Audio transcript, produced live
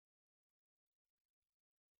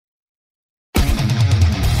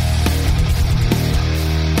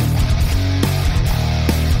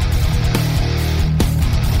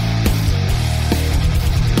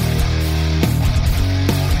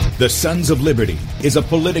The Sons of Liberty is a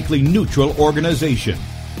politically neutral organization.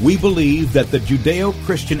 We believe that the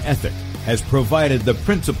Judeo-Christian ethic has provided the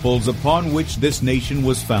principles upon which this nation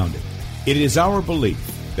was founded. It is our belief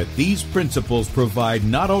that these principles provide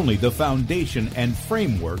not only the foundation and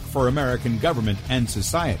framework for American government and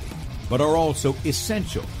society, but are also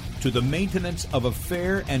essential to the maintenance of a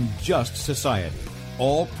fair and just society.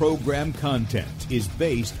 All program content is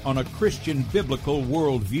based on a Christian biblical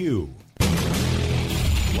worldview.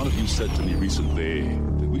 One of you said to me recently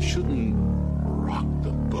that we shouldn't rock the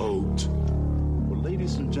boat. Well,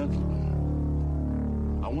 ladies and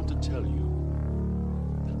gentlemen, I want to tell you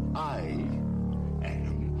that I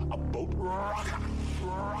am a boat rocker.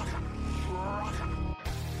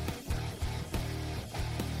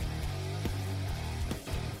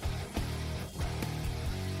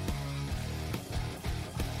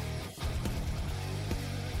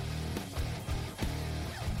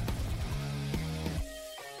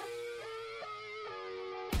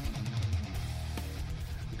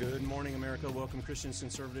 Good morning, America. Welcome, Christians,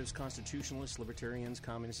 conservatives, constitutionalists, libertarians,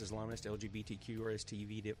 communists, Islamists, LGBTQ,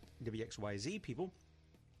 RSTV, WXYZ people,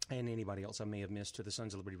 and anybody else I may have missed to the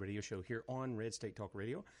Sons of Liberty radio show here on Red State Talk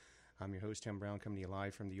Radio. I'm your host, Tim Brown, coming to you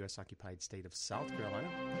live from the U.S.-occupied state of South Carolina.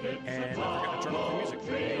 And I forgot to turn off the music.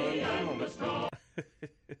 Hang on a moment.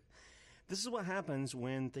 This is what happens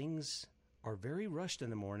when things are very rushed in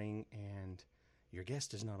the morning and your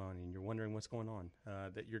guest is not on and you're wondering what's going on,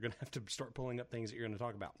 that you're going to have to start pulling up things that you're going to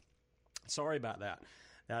talk about. Sorry about that.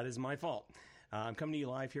 That is my fault. I'm coming to you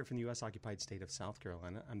live here from the U.S.-occupied state of South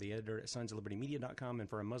Carolina. I'm the editor at sonsoflibertymedia.com, and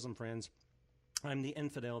for our Muslim friends, I'm the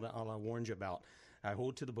infidel that Allah warned you about. I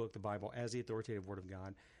hold to the book, the Bible, as the authoritative Word of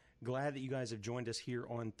God. Glad that you guys have joined us here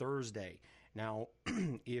on Thursday. Now,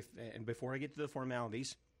 and before I get to the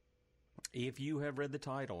formalities, if you have read the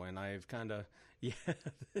title, and I've kind of,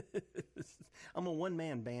 I'm a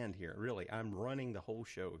one-man band here, really. I'm running the whole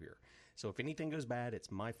show here. So if anything goes bad,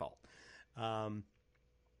 it's my fault.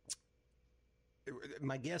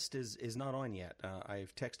 My guest is not on yet.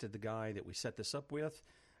 I've texted the guy that we set this up with.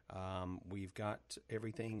 We've got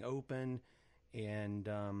everything open, and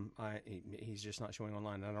he's just not showing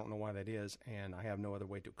online. I don't know why that is, and I have no other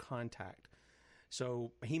way to contact.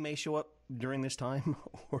 So he may show up during this time,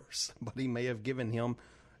 or somebody may have given him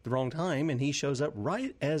the wrong time, and he shows up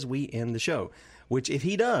right as we end the show, which if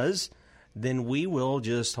he does, then we will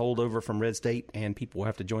just hold over from Red State, and people will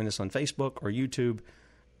have to join us on Facebook or YouTube,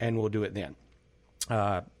 and we'll do it then.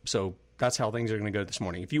 So that's how things are going to go this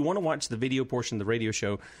morning. If you want to watch the video portion of the radio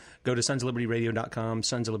show, go to sonsoflibertyradio.com,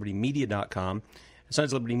 sonsoflibertymedia.com.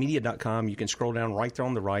 Sonsoflibertymedia.com, you can scroll down right there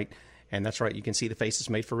on the right, and that's right, you can see the Faces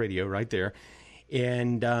Made for Radio right there.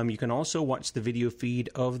 And you can also watch the video feed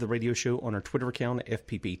of the radio show on our Twitter account,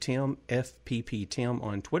 FPPTim, FPPTim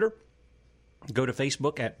on Twitter. Go to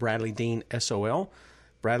Facebook at Bradley Dean SOL,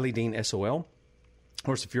 Bradley Dean SOL. Of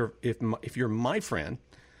course, if you're my friend,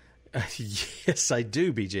 yes, I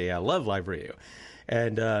do, BJ. I love live radio.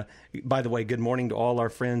 And by the way, good morning to all our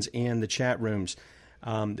friends in the chat rooms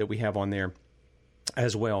that we have on there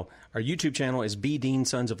as well. Our YouTube channel is B Dean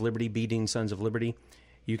Sons of Liberty, B Dean Sons of Liberty.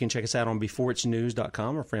 You can check us out on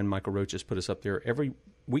beforeitsnews.com. Our friend Michael Roach has put us up there every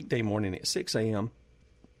weekday morning at 6 a.m.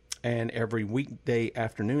 and every weekday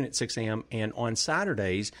afternoon at 6 a.m. And on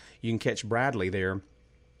Saturdays, you can catch Bradley there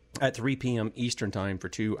at 3 p.m. Eastern Time for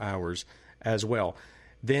 2 hours as well.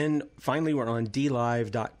 Then, finally, we're on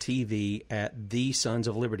DLive.tv at The Sons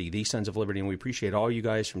of Liberty, The Sons of Liberty. And we appreciate all you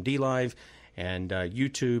guys from DLive and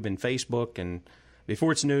YouTube and Facebook and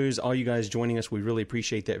Before It's News, all you guys joining us. We really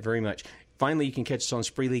appreciate that very much. Finally, you can catch us on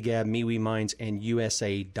Spreely Gab, MeWe Minds, and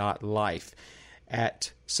USA.life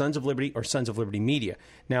at Sons of Liberty or Sons of Liberty Media.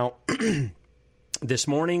 Now, this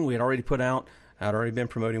morning, we had already put out, I'd already been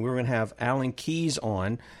promoting, we were going to have Alan Keyes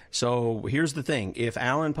on. So here's the thing. If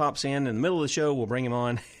Alan pops in the middle of the show, we'll bring him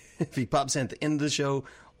on. If he pops in at the end of the show,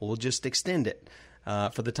 we'll just extend it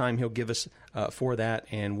for the time he'll give us for that,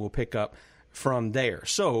 and we'll pick up from there.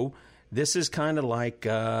 So this is kind of like,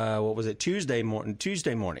 what was it, Tuesday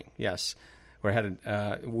morning, yes.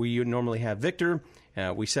 We normally have Victor.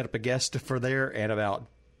 We set up a guest for there, and about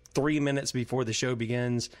 3 minutes before the show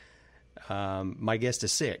begins, my guest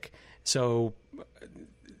is sick. So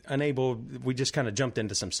we just kind of jumped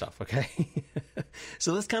into some stuff, okay?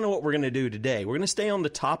 So that's kind of what we're going to do today. We're going to stay on the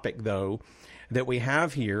topic, though, that we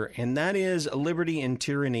have here, and that is liberty and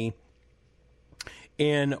tyranny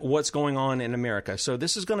in what's going on in America. So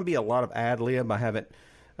this is going to be a lot of ad-lib. I haven't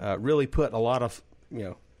really put a lot of,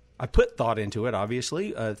 I put thought into it,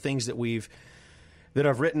 obviously, things that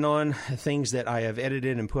I've written on, things that I have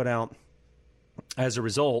edited and put out as a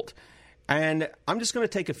result. And I'm just going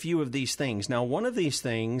to take a few of these things. Now, one of these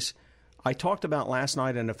things I talked about last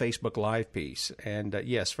night in a Facebook Live piece. And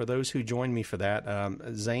yes, for those who joined me for that,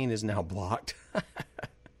 Zane is now blocked.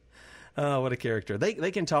 Oh, what a character.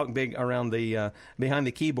 They can talk big around the behind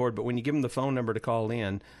the keyboard, but when you give them the phone number to call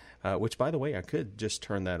in, which, by the way, I could just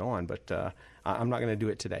turn that on, but I'm not going to do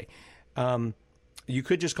it today. You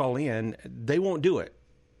could just call in. They won't do it.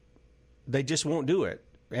 They just won't do it.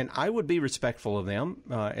 And I would be respectful of them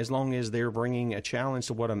as long as they're bringing a challenge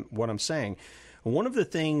to what I'm saying. One of the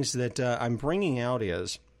things that I'm bringing out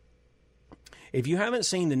is, if you haven't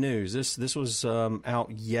seen the news, this was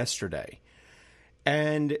out yesterday,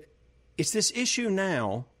 and it's this issue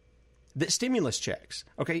now that stimulus checks.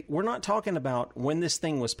 Okay, we're not talking about when this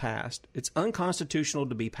thing was passed. It's unconstitutional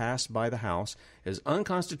to be passed by the House. It is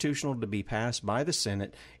unconstitutional to be passed by the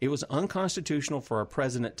Senate. It was unconstitutional for a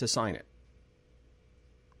president to sign it.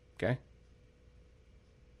 Okay?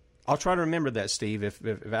 I'll try to remember that, Steve. If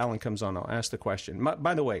Alan comes on, I'll ask the question.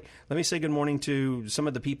 By the way, let me say good morning to some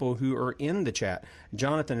of the people who are in the chat.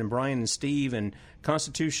 Jonathan and Brian and Steve and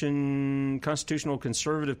Constitutional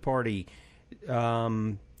Conservative Party,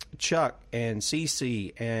 Chuck and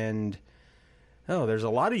Cece, and there's a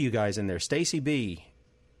lot of you guys in there. Stacy B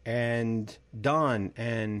and Don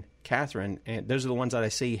and Catherine, and those are the ones that I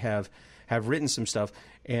see have written some stuff.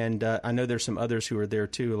 And I know there's some others who are there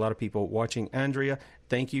too. A lot of people watching. Andrea,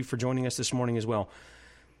 thank you for joining us this morning as well.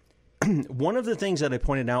 One of the things that I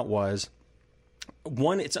pointed out was,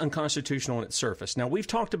 one, it's unconstitutional on its surface. Now, we've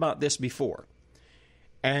talked about this before,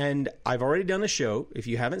 and I've already done a show. If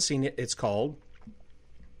you haven't seen it, it's called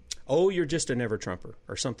 "Oh, You're Just a Never Trumper"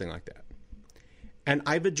 or something like that. And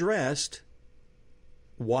I've addressed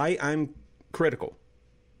why I'm critical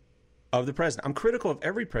of the president. I'm critical of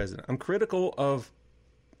every president. I'm critical of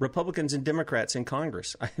Republicans and Democrats in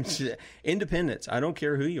Congress. Independents. I don't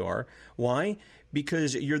care who you are. Why?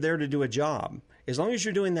 Because you're there to do a job. As long as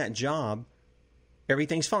you're doing that job,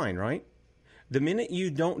 everything's fine, right? The minute you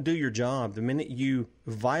don't do your job, the minute you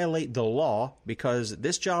violate the law, because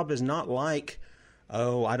this job is not like,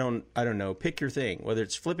 I don't know, pick your thing, whether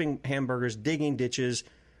it's flipping hamburgers, digging ditches,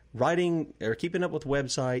 writing or keeping up with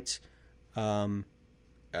websites,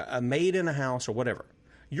 a maid in a house or whatever.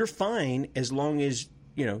 You're fine as long as,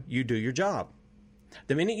 you do your job.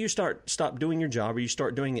 The minute you stop doing your job, or you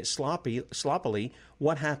start doing it sloppily,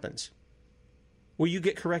 what happens? Well, you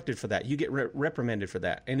get corrected for that. You get reprimanded for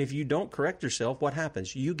that. And if you don't correct yourself, what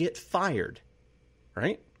happens? You get fired,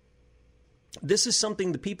 right? This is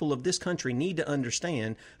something the people of this country need to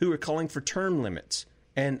understand, who are calling for term limits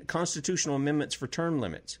and constitutional amendments for term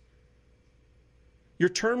limits. Your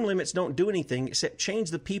term limits don't do anything except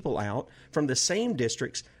change the people out from the same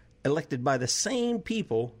districts elected by the same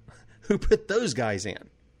people who put those guys in.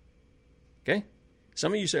 Okay?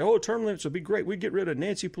 Some of you say, term limits would be great. We'd get rid of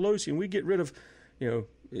Nancy Pelosi, and we'd get rid of,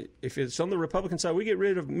 if it's on the Republican side, we get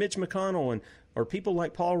rid of Mitch McConnell or people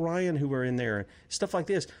like Paul Ryan who are in there, stuff like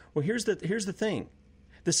this. Well, here's the thing.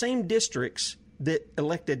 The same districts that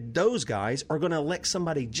elected those guys are going to elect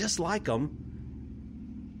somebody just like them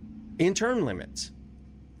in term limits.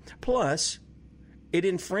 Plus, it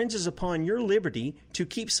infringes upon your liberty to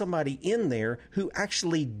keep somebody in there who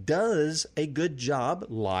actually does a good job,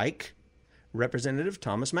 like Representative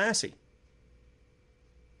Thomas Massie.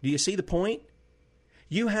 Do you see the point?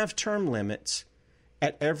 You have term limits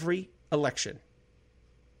at every election.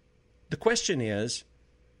 The question is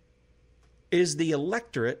the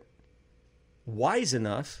electorate wise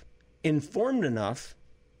enough, informed enough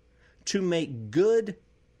to make good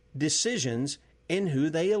decisions in who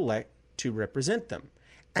they elect to represent them?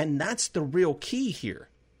 And that's the real key here.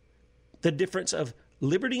 The difference of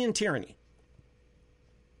liberty and tyranny.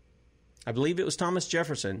 I believe it was Thomas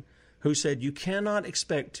Jefferson who said, you cannot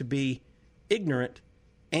expect to be ignorant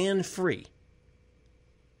and free.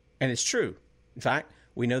 And it's true. In fact,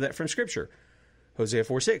 we know that from Scripture. Hosea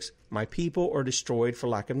 4:6, my people are destroyed for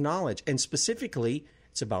lack of knowledge. And specifically,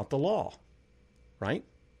 it's about the law, right?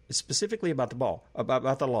 It's specifically about the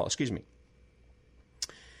law, excuse me.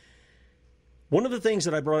 One of the things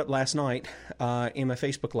that I brought up last night in my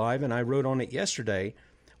Facebook Live, and I wrote on it yesterday,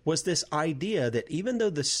 was this idea that even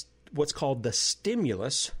though what's called the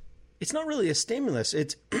stimulus, it's not really a stimulus.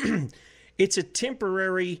 It's it's a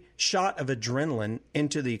temporary shot of adrenaline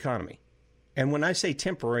into the economy. And when I say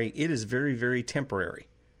temporary, it is very, very temporary.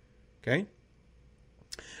 Okay?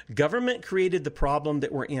 Government created the problem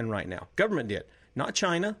that we're in right now. Government did. Not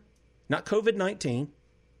China, not COVID-19.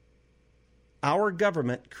 Our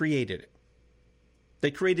government created it. They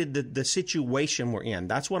created the situation we're in.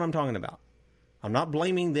 That's what I'm talking about. I'm not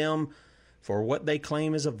blaming them for what they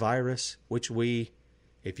claim is a virus, which we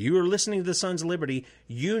If you are listening to the Sons of Liberty,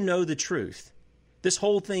 you know the truth. This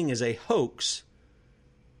whole thing is a hoax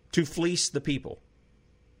to fleece the people.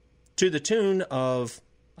 To the tune of,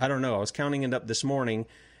 I don't know, I was counting it up this morning,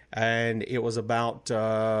 and it was about,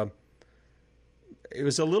 it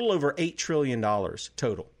was a little over $8 trillion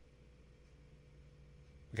total.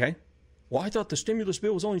 Okay? Well, I thought the stimulus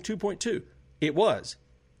bill was only 2.2. It was.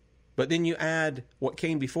 But then you add what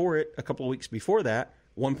came before it a couple of weeks before that,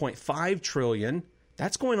 1.5 trillion.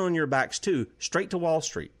 That's going on your backs too, straight to Wall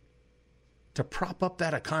Street, to prop up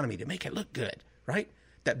that economy, to make it look good, right?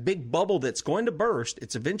 That big bubble that's going to burst,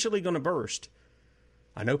 it's eventually going to burst.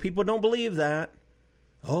 I know people don't believe that.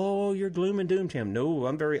 Oh, you're gloom and doom, Tim. No,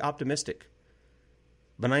 I'm very optimistic.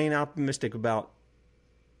 But I ain't optimistic about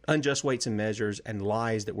unjust weights and measures and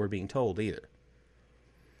lies that we're being told either.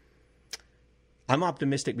 I'm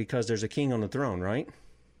optimistic because there's a king on the throne, right?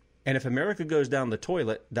 And if America goes down the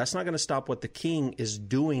toilet, that's not going to stop what the king is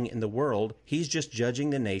doing in the world. He's just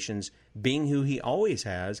judging the nations, being who he always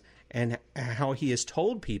has, and how he has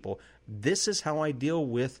told people, this is how I deal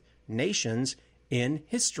with nations in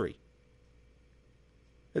history.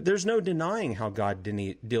 There's no denying how God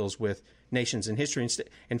deals with nations in history.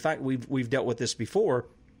 In fact, we've dealt with this before.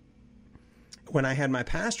 When I had my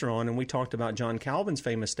pastor on and we talked about John Calvin's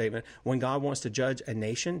famous statement, when God wants to judge a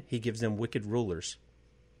nation, he gives them wicked rulers.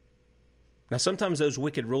 Now, sometimes those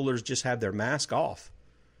wicked rulers just have their mask off.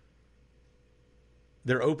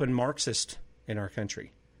 They're open Marxist in our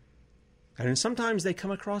country. And sometimes they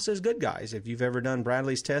come across as good guys. If you've ever done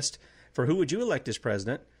Bradley's test for who would you elect as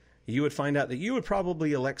president, you would find out that you would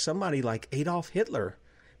probably elect somebody like Adolf Hitler,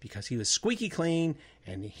 because he was squeaky clean,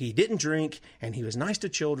 and he didn't drink, and he was nice to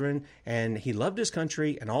children, and he loved his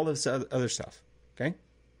country, and all this other stuff. Okay?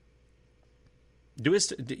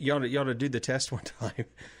 You ought to do the test one time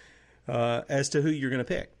as to who you're going to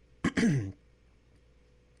pick.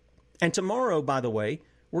 And tomorrow, by the way,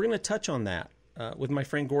 we're going to touch on that with my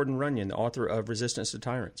friend Gordon Runyon, the author of Resistance to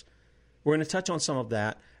Tyrants. We're going to touch on some of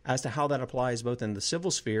that as to how that applies both in the civil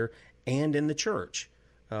sphere and in the church.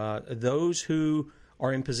 Those who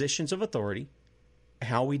are in positions of authority,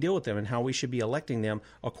 how we deal with them, and how we should be electing them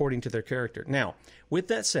according to their character. Now, with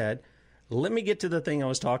that said, let me get to the thing I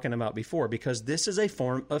was talking about before, because this is a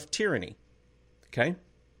form of tyranny. Okay?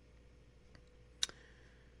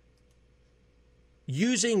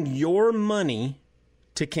 Using your money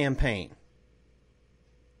to campaign.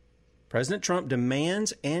 President Trump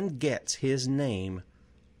demands and gets his name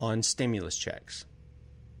on stimulus checks.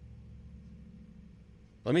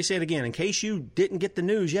 Let me say it again, in case you didn't get the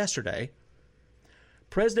news yesterday.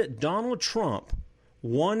 President Donald Trump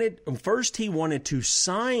wanted to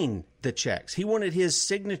sign the checks. He wanted his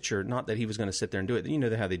signature, not that he was going to sit there and do it. You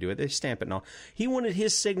know how they do it. They stamp it and all. He wanted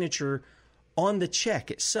his signature on the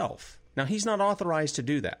check itself. Now, he's not authorized to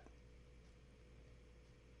do that.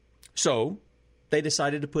 So, they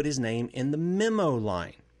decided to put his name in the memo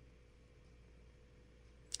line.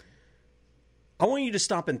 I want you to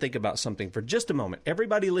stop and think about something for just a moment.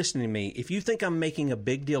 Everybody listening to me, if you think I'm making a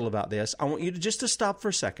big deal about this, I want you to just stop for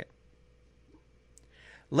a second.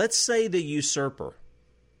 Let's say the usurper,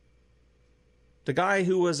 the guy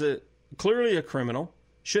who was clearly a criminal,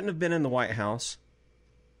 shouldn't have been in the White House.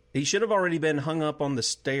 He should have already been hung up on the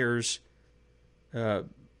stairs. That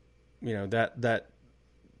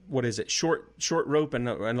what is it? Short rope and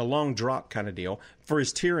a long drop kind of deal for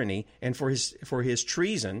his tyranny and for his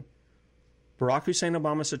treason. Barack Hussein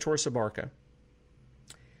Obama Sator Sabarka.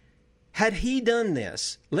 Had he done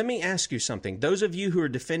this, let me ask you something. Those of you who are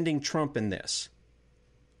defending Trump in this,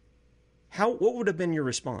 what would have been your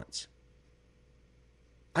response?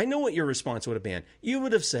 I know what your response would have been. You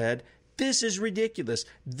would have said, this is ridiculous.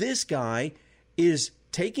 This guy is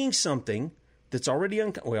taking something that's already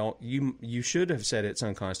you should have said it's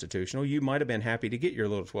unconstitutional. You might have been happy to get your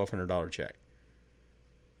little $1,200 check.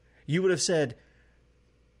 You would have said,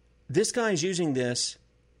 this guy's using this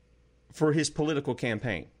for his political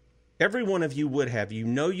campaign. Every one of you would have. You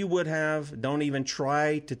know you would have. Don't even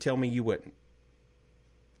try to tell me you wouldn't.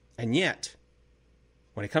 And yet,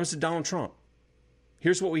 when it comes to Donald Trump,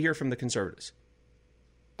 here's what we hear from the conservatives.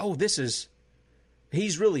 Oh,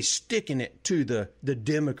 he's really sticking it to the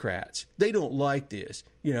Democrats. They don't like this.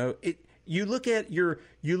 You look at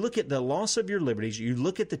the loss of your liberties, you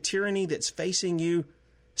look at the tyranny that's facing you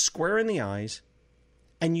square in the eyes,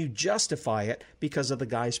 and you justify it because of the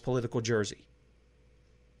guy's political jersey.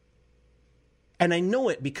 And I know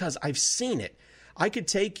it because I've seen it. I could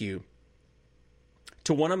take you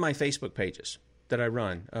to one of my Facebook pages that I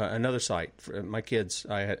run, another site for my kids.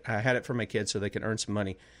 I had it for my kids so they can earn some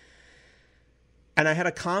money. And I had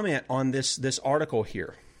a comment on this article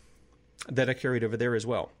here. that I carried over there as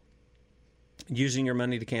well. Using your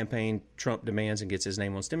money to campaign, Trump demands and gets his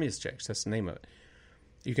name on stimulus checks. That's the name of it.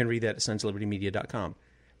 You can read that at sonslibertymedia.com.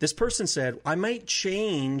 This person said, I might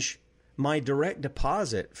change my direct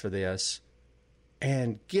deposit for this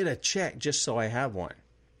and get a check just so I have one.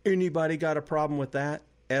 Anybody got a problem with that?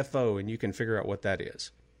 FO, and you can figure out what that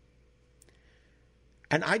is.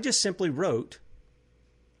 And I just simply wrote,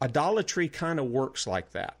 idolatry kind of works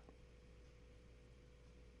like that.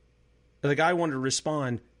 The guy wanted to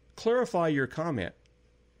respond, clarify your comment.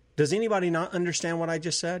 Does anybody not understand what I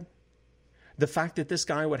just said? The fact that this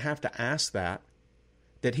guy would have to ask that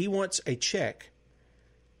he wants a check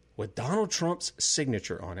with Donald Trump's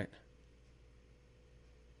signature on it,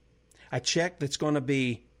 a check that's going to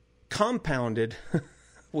be compounded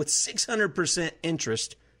with 600%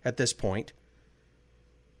 interest at this point,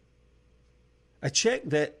 a check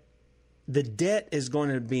that the debt is going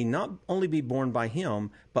to be not only be borne by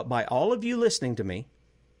him, but by all of you listening to me.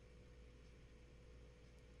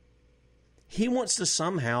 He wants to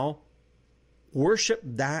somehow worship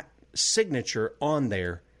that signature on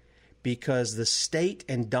there because the state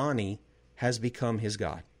and Donnie has become his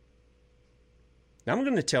God. Now I'm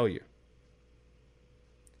going to tell you,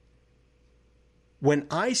 when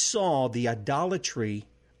I saw the idolatry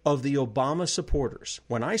of the Obama supporters,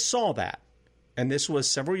 when I saw that, and this was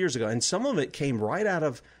several years ago, and some of it came right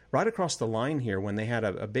across the line here when they had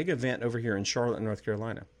a big event over here in Charlotte, North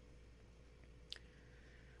Carolina.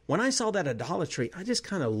 When I saw that idolatry, I just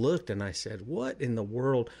kind of looked and I said, what in the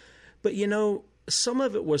world? But some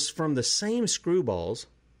of it was from the same screwballs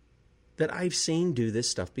that I've seen do this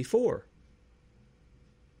stuff before.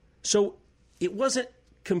 So it wasn't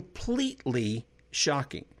completely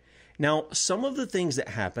shocking. Now, some of the things that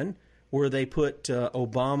happened where they put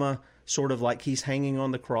Obama sort of like he's hanging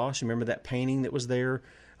on the cross. You remember that painting that was there?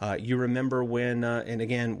 You remember when, and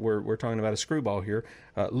again, we're talking about a screwball here,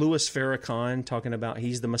 Louis Farrakhan talking about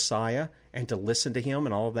he's the Messiah and to listen to him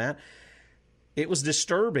and all of that. It was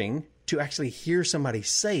disturbing to actually hear somebody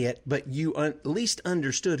say it, but you at least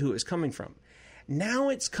understood who it was coming from. Now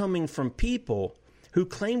it's coming from people who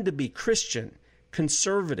claim to be Christian,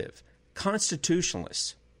 conservative,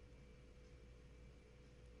 constitutionalists.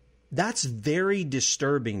 That's very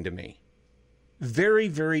disturbing to me. Very,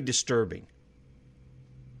 very disturbing.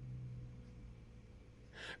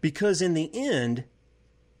 Because in the end,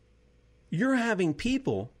 you're having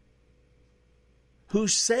people who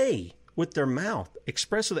say with their mouth,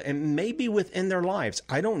 express with it, and maybe within their lives,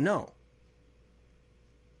 I don't know,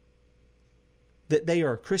 that they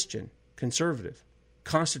are Christian, conservative,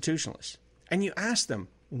 constitutionalists. And you ask them,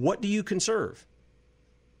 what do you conserve?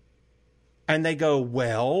 And they go,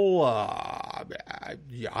 well,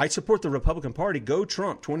 I support the Republican Party. Go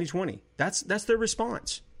Trump 2020. That's their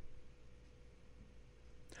response.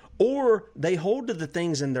 Or they hold to the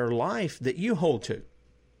things in their life that you hold to.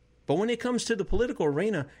 But when it comes to the political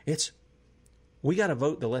arena, it's, we got to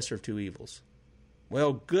vote the lesser of two evils.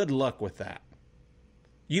 Well, good luck with that.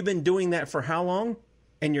 You've been doing that for how long?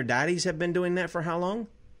 And your daddies have been doing that for how long?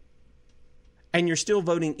 And you're still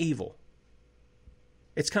voting evil.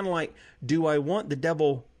 It's kind of like, do I want the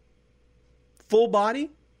devil full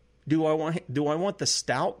body? Do I want the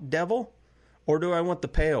stout devil? Or do I want the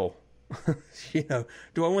pale?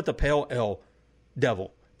 Do I want the pale ale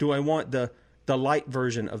devil? Do I want the light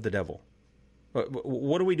version of the devil?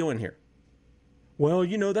 What are we doing here? Well,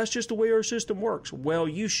 that's just the way our system works. Well,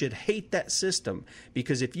 you should hate that system,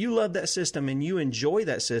 because if you love that system and you enjoy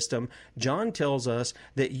that system, John tells us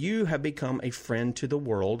that you have become a friend to the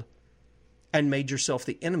world and made yourself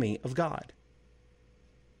the enemy of God.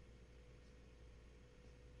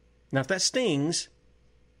 Now, if that stings,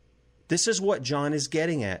 this is what John is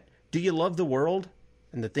getting at. Do you love the world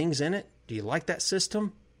and the things in it? Do you like that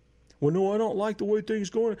system? Well, no, I don't like the way things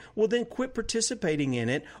are going. Well, then quit participating in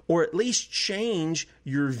it, or at least change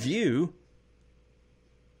your view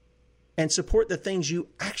and support the things you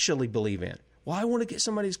actually believe in. Well, I want to get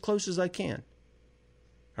somebody as close as I can.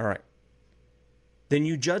 All right. Then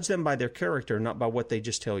you judge them by their character, not by what they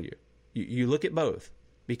just tell you. You look at both,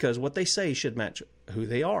 because what they say should match who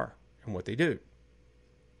they are and what they do.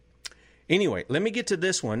 Anyway, let me get to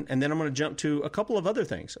this one, and then I'm going to jump to a couple of other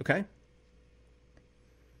things, okay?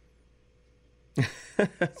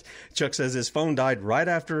 Chuck says his phone died right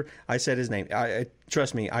after I said his name.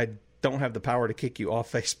 Trust me, I don't have the power to kick you off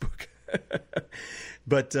Facebook.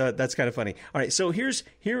 But that's kind of funny. All right, so here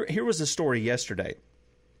was the story yesterday.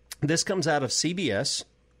 This comes out of CBS.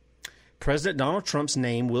 President Donald Trump's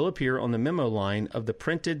name will appear on the memo line of the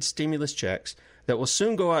printed stimulus checks that will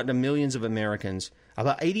soon go out to millions of Americans.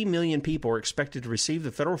 About 80 million people are expected to receive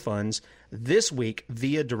the federal funds this week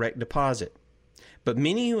via direct deposit. But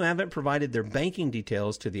many who haven't provided their banking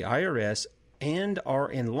details to the IRS and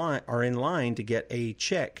are in line to get a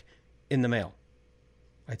check in the mail.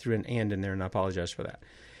 I threw an "and" in there, and I apologize for that.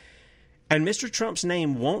 And Mr. Trump's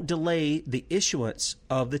name won't delay the issuance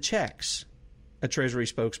of the checks, a Treasury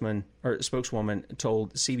spokeswoman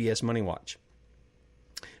told CBS Money Watch.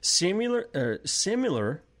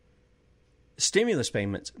 Similar stimulus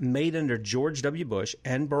payments made under George W. Bush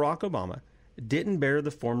and Barack Obama didn't bear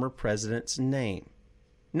the former president's name.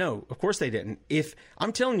 No, of course they didn't.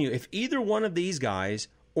 I'm telling you, if either one of these guys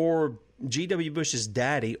or G.W. Bush's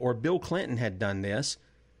daddy or Bill Clinton had done this,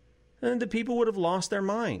 then the people would have lost their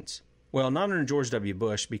minds. Well, not under George W.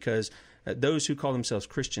 Bush, because those who call themselves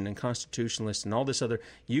Christian and constitutionalists and all this other,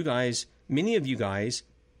 you guys, many of you guys,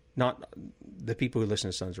 not the people who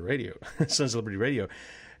listen to Sons of Radio, Sons of Liberty Radio,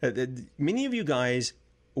 many of you guys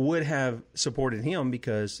would have supported him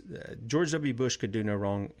because George W. Bush could do no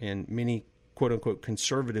wrong in many quote-unquote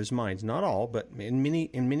conservatives' minds. Not all, but in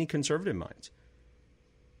many conservative minds.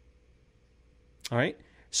 All right?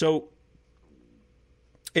 So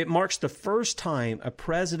it marks the first time a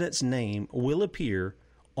president's name will appear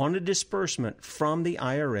on a disbursement from the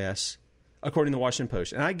IRS, according to the Washington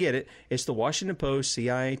Post. And I get it. It's the Washington Post,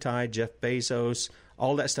 CIA tied, Jeff Bezos,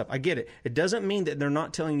 all that stuff. I get it. It doesn't mean that they're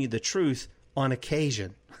not telling you the truth on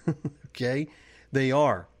occasion. Okay? They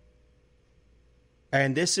are.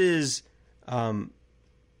 And this is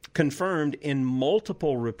confirmed in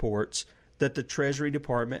multiple reports that the Treasury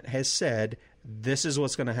Department has said this is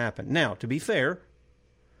what's going to happen. Now, to be fair,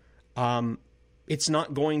 it's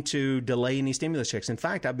not going to delay any stimulus checks. In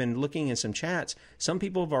fact, I've been looking in some chats. Some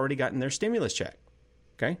people have already gotten their stimulus check.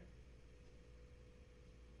 Okay?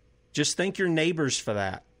 Just thank your neighbors for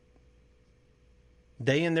that.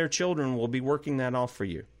 They and their children will be working that off for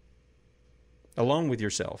you, along with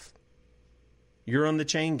yourself. You're on the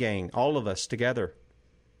chain gang, all of us together.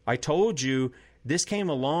 I told you this came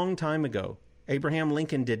a long time ago. Abraham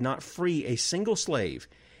Lincoln did not free a single slave.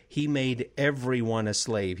 He made everyone a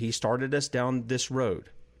slave. He started us down this road.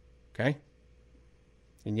 Okay?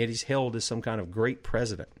 And yet he's hailed as some kind of great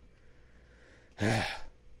president.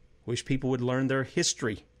 Wish people would learn their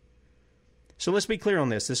history. So let's be clear on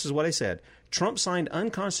this. This is what I said. Trump signed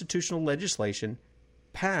unconstitutional legislation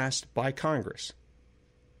passed by Congress.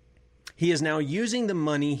 He is now using the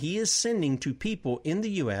money he is sending to people in the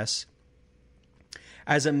U.S.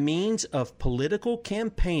 as a means of political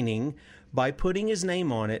campaigning by putting his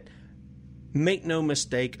name on it. Make no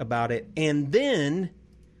mistake about it. And then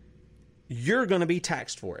you're going to be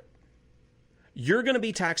taxed for it. You're going to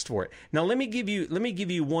be taxed for it. Now, let me give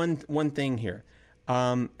you one thing here.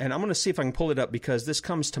 And I'm going to see if I can pull it up because this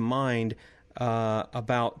comes to mind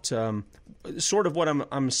about sort of what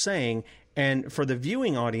I'm saying. And for the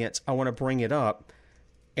viewing audience, I want to bring it up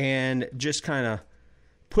and just kind of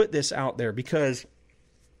put this out there because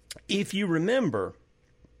if you remember,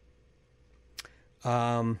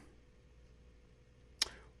 I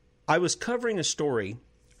was covering a story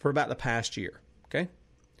for about the past year, okay?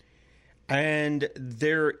 And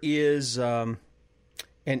there is, and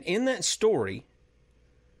in that story,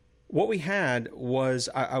 what we had was,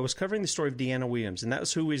 I was covering the story of Deanna Williams, and that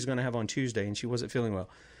was who we was going to have on Tuesday, and she wasn't feeling well,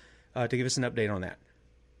 to give us an update on that.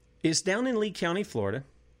 It's down in Lee County, Florida.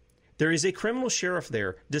 There is a criminal sheriff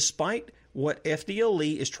there. Despite what FDL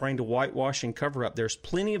Lee is trying to whitewash and cover up, there's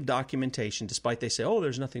plenty of documentation, despite they say, oh,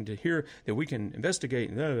 there's nothing to here that we can investigate,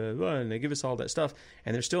 and, blah, blah, blah, and they give us all that stuff.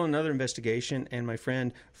 And there's still another investigation, and my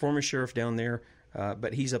friend, former sheriff down there,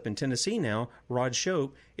 but he's up in Tennessee now, Rod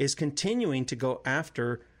Shope, is continuing to go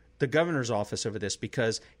after the governor's office over this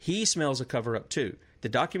because he smells a cover-up too. The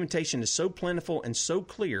documentation is so plentiful and so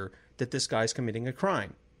clear that this guy's committing a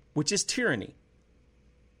crime, which is tyranny.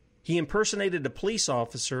 He impersonated a police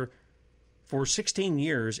officer for 16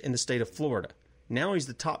 years in the state of Florida. Now he's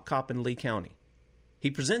the top cop in Lee County.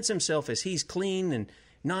 He presents himself as he's clean and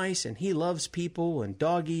nice and he loves people and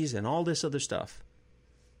doggies and all this other stuff.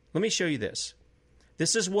 Let me show you this.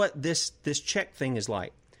 This is what this check thing is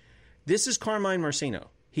like. This is Carmine Marcino.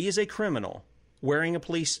 He is a criminal wearing a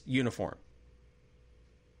police uniform.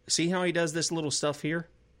 See how he does this little stuff here?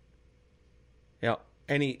 Yeah,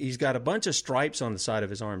 and he's got a bunch of stripes on the side of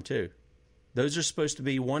his arm too. Those are supposed to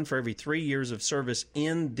be one for every 3 years of service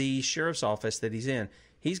in the sheriff's office that he's in.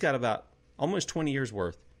 He's got about almost 20 years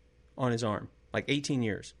worth on his arm, like 18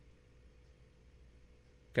 years.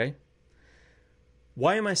 Okay?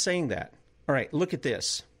 Why am I saying that? All right, look at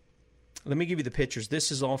this. Let me give you the pictures.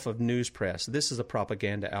 This is off of News Press. This is a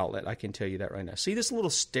propaganda outlet. I can tell you that right now. See this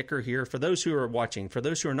little sticker here? For those who are watching, for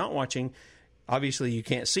those who are not watching, obviously you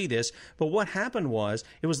can't see this. But what happened was,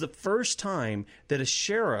 it was the first time that a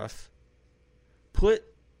sheriff put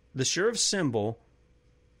the sheriff's symbol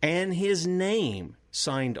and his name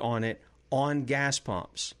signed on it on gas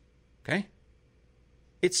pumps. Okay?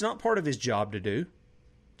 It's not part of his job to do.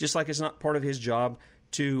 Just like it's not part of his job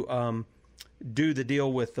to do the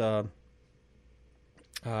deal with the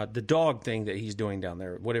dog thing that he's doing down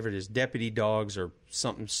there, whatever it is, deputy dogs or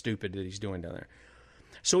something stupid that he's doing down there.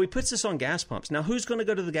 So he puts this on gas pumps. Now, who's going to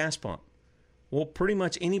go to the gas pump? Well, pretty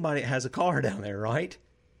much anybody that has a car down there, right?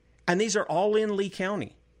 And these are all in Lee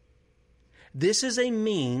County. This is a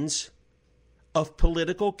means of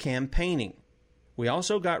political campaigning. We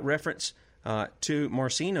also got reference to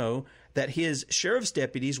Marcino that his sheriff's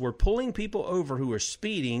deputies were pulling people over who were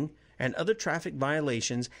speeding and other traffic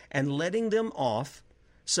violations and letting them off,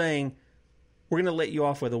 saying, we're going to let you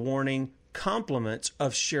off with a warning, compliments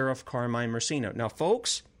of Sheriff Carmine Marcino. Now,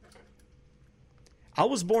 folks, I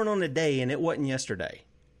was born on a day and it wasn't yesterday.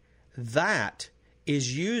 That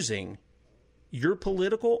is using your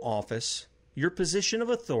political office, your position of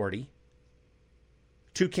authority,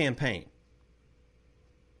 to campaign.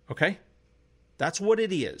 Okay? That's what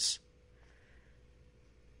it is.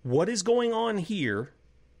 What is going on here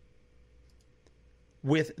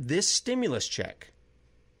with this stimulus check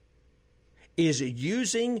is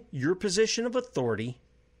using your position of authority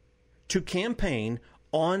to campaign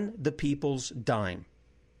on the people's dime.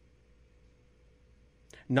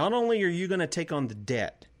 Not only are you going to take on the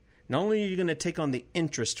debt, not only are you going to take on the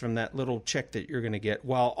interest from that little check that you're going to get,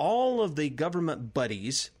 while all of the government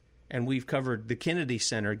buddies, and we've covered the Kennedy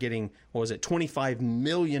Center getting, what was it, $25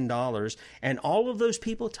 million, and all of those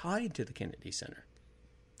people tied to the Kennedy Center.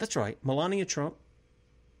 That's right, Melania Trump,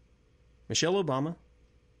 Michelle Obama,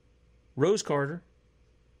 Rose Carter,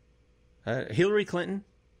 Hillary Clinton,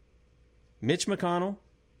 Mitch McConnell,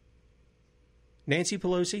 Nancy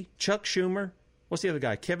Pelosi, Chuck Schumer, what's the other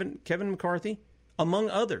guy? Kevin McCarthy, among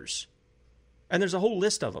others. And there's a whole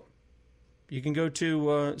list of them. You can go to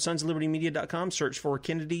sonsoflibertymedia.com, search for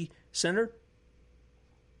Kennedy Center,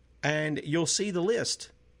 and you'll see the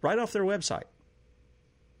list right off their website.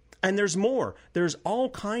 And there's more. There's all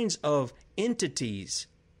kinds of entities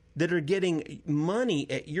that are getting money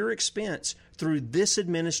at your expense through this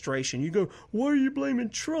administration. You go, why are you blaming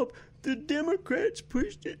Trump? The Democrats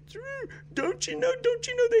pushed it through. Don't you know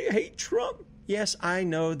they hate Trump? Yes, I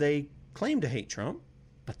know they claim to hate Trump,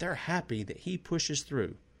 but they're happy that he pushes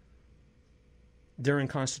through during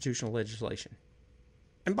constitutional legislation.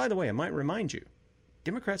 And by the way, I might remind you,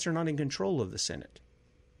 Democrats are not in control of the Senate.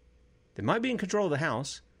 They might be in control of the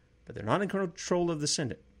House, but they're not in control of the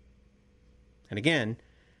Senate. And again,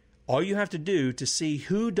 all you have to do to see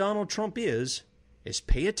who Donald Trump is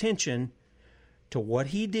pay attention to what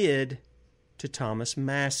he did to Thomas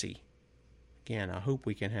Massie. Again, I hope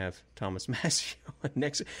we can have Thomas Massie on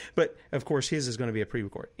next. But, of course, his is going to be a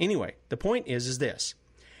pre-record. Anyway, the point is this.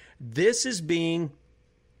 This is going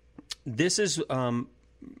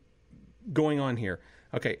on here.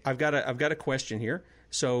 Okay, I've got a question here.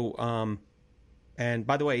 So, and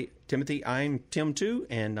by the way, Timothy, I'm Tim too,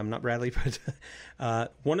 and I'm not Bradley,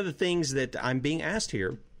 but one of the things that I'm being asked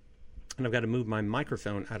here, and I've got to move my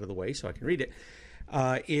microphone out of the way so I can read it,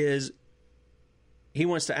 is he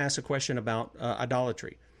wants to ask a question about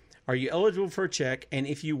idolatry. Are you eligible for a check? And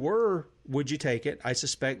if you were, would you take it? I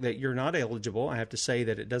suspect that you're not eligible. I have to say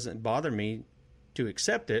that it doesn't bother me to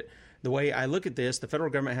accept it. The way I look at this, the federal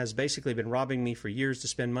government has basically been robbing me for years to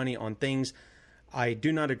spend money on things I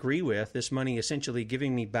do not agree with. This money essentially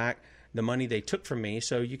giving me back the money they took from me.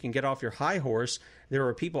 So you can get off your high horse. There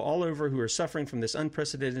are people all over who are suffering from this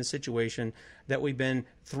unprecedented situation that we've been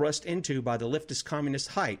thrust into by the leftist communist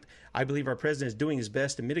hype. I believe our president is doing his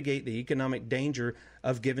best to mitigate the economic danger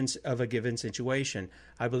of a given situation.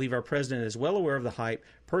 I believe our president is well aware of the hype.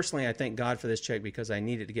 Personally, I thank God for this check because I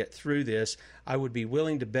needed to get through this. I would be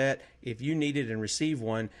willing to bet if you needed and received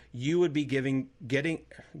one, you would be getting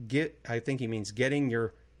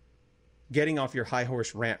off your high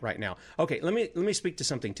horse rant right now. Okay, let me speak to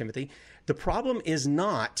something, Timothy. The problem is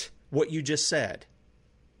not what you just said.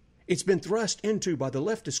 It's been thrust into by the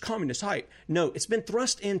leftist communist hype. No, it's been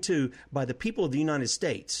thrust into by the people of the United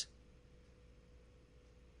States.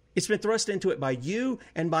 It's been thrust into it by you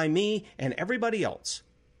and by me and everybody else.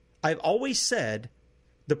 I've always said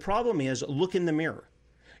the problem is look in the mirror.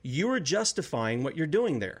 You are justifying what you're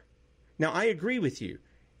doing there. Now, I agree with you.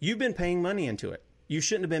 You've been paying money into it. You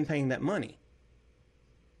shouldn't have been paying that money.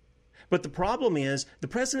 But the problem is the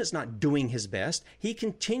president's not doing his best. He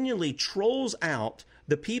continually trolls out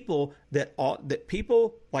the people that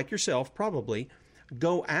people like yourself probably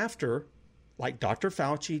go after, like Dr.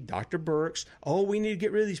 Fauci, Dr. Birx. Oh, we need to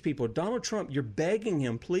get rid of these people. Donald Trump, you're begging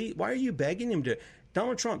him, please. Why are you begging him to?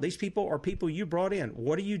 Donald Trump, these people are people you brought in.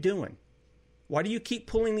 What are you doing? Why do you keep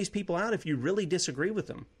pulling these people out if you really disagree with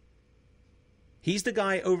them? He's the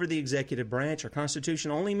guy over the executive branch. Our Constitution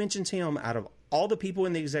only mentions him out of all the people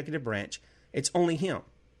in the executive branch. It's only him.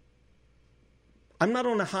 I'm not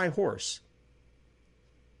on a high horse.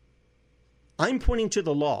 I'm pointing to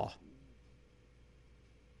the law.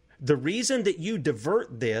 The reason that you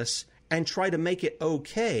divert this and try to make it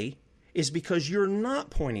okay is because you're not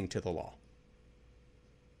pointing to the law.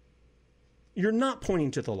 You're not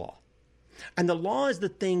pointing to the law. And the law is the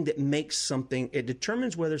thing that makes something, it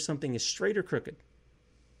determines whether something is straight or crooked.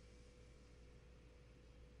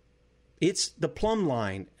 It's the plumb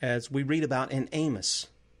line, as we read about in Amos.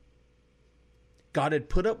 God had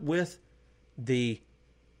put up with the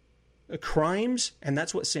crimes, and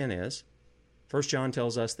that's what sin is. 1 John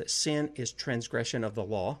tells us that sin is transgression of the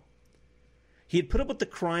law. He had put up with the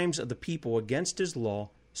crimes of the people against his law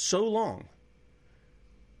so long.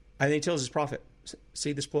 And then he tells his prophet,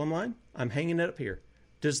 see this plumb line? I'm hanging it up here.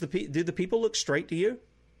 Do the people look straight to you?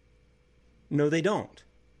 No, they don't.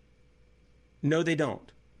 No, they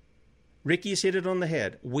don't. Ricky's hit it on the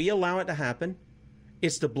head. We allow it to happen.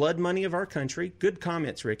 It's the blood money of our country. Good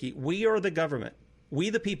comments, Ricky. We are the government. We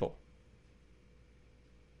the people.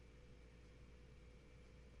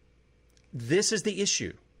 This is the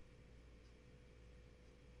issue.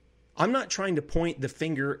 I'm not trying to point the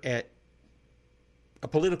finger at a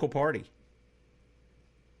political party,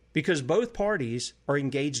 because both parties are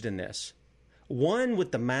engaged in this. One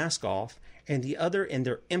with the mask off and the other in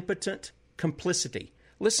their impotent complicity.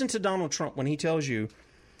 Listen to Donald Trump when he tells you,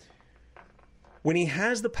 when he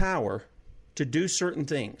has the power to do certain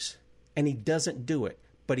things and he doesn't do it,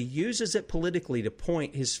 but he uses it politically to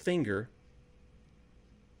point his finger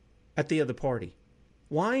at the other party.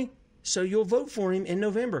 Why? So you'll vote for him in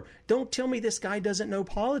November. Don't tell me this guy doesn't know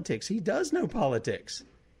politics. He does know politics.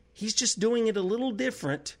 He's just doing it a little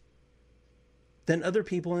different than other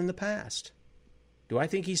people in the past. Do I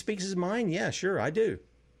think he speaks his mind? Yeah, sure, I do.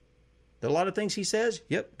 There are a lot of things he says,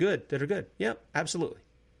 yep, good, that are good. Yep, absolutely.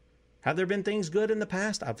 Have there been things good in the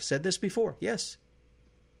past? I've said this before. Yes.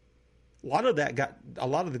 A lot of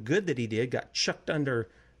the good that he did got chucked under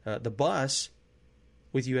the bus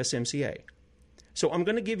with USMCA. So I'm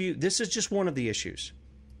going to give you, this is just one of the issues.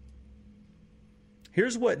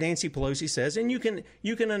 Here's what Nancy Pelosi says, and you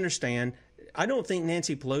can understand. I don't think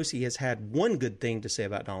Nancy Pelosi has had one good thing to say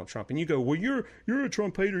about Donald Trump. And you go, well, you're a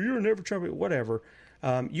Trump hater, you're a never Trump hater, whatever.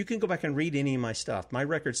 You can go back and read any of my stuff. My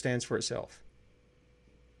record stands for itself.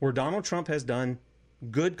 Where Donald Trump has done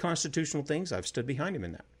good constitutional things, I've stood behind him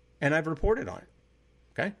in that. And I've reported on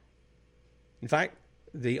it. Okay? In fact,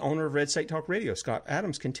 the owner of Red State Talk Radio, Scott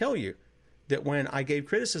Adams, can tell you that when I gave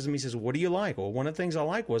criticism, he says, what do you like? Well, one of the things I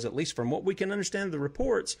like was, at least from what we can understand of the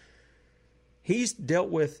reports, he's dealt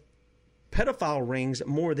with pedophile rings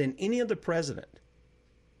more than any other president.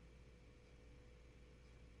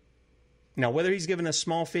 Now, whether he's given a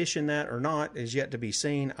small fish in that or not is yet to be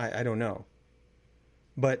seen. I don't know.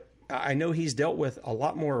 But I know he's dealt with a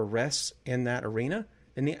lot more arrests in that arena.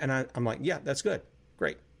 And I'm like, yeah, that's good.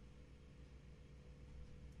 Great.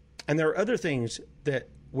 And there are other things that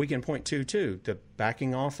we can point to, too, the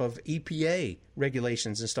backing off of EPA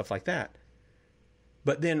regulations and stuff like that.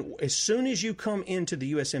 But then as soon as you come into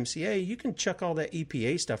the USMCA, you can chuck all that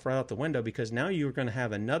EPA stuff right out the window, because now you're going to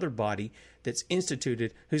have another body that's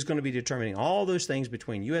instituted who's going to be determining all those things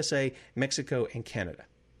between USA, Mexico, and Canada.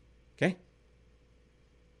 Okay?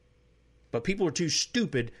 But people are too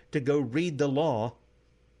stupid to go read the law,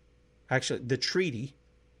 actually the treaty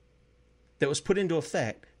that was put into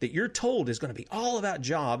effect that you're told is going to be all about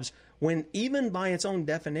jobs, when even by its own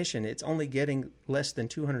definition, it's only getting less than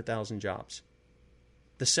 200,000 jobs.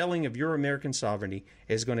 The selling of your American sovereignty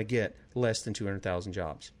is going to get less than 200,000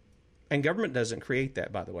 jobs. And government doesn't create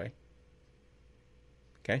that, by the way.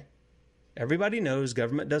 Okay? Everybody knows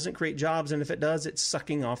government doesn't create jobs, and if it does, it's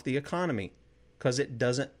sucking off the economy because it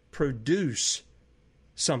doesn't produce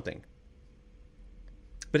something.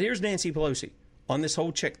 But here's Nancy Pelosi on this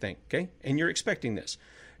whole check thing, okay? And you're expecting this.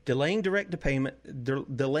 Delaying direct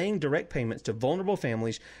payments to vulnerable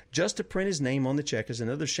families just to print his name on the check is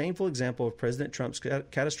another shameful example of President Trump's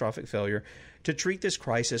catastrophic failure to treat this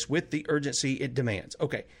crisis with the urgency it demands.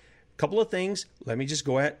 Okay, a couple of things. Let me just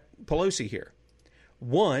go at Pelosi here.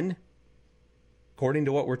 One, according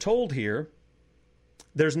to what we're told here,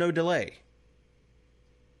 there's no delay.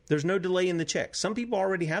 There's no delay in the checks. Some people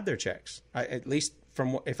already have their checks, at least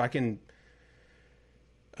from if I can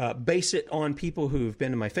base it on people who've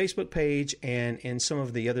been to my Facebook page and in some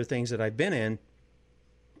of the other things that I've been in,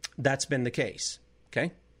 that's been the case,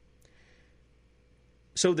 okay?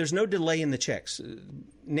 So there's no delay in the checks.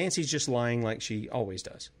 Nancy's just lying like she always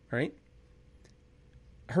does, right?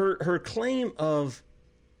 Her claim of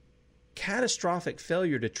catastrophic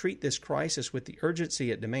failure to treat this crisis with the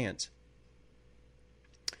urgency it demands.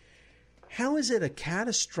 How is it a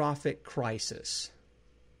catastrophic crisis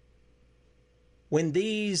when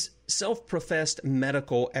these self-professed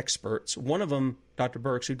medical experts, one of them, Dr.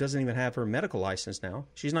 Birx, who doesn't even have her medical license now,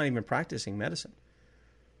 she's not even practicing medicine,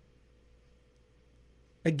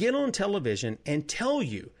 get on television and tell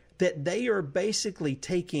you that they are basically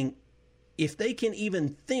taking, if they can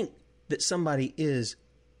even think that somebody is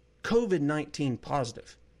COVID-19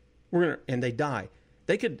 positive, and they die,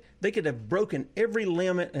 they could have broken every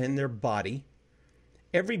ligament in their body,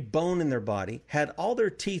 every bone in their body, had all their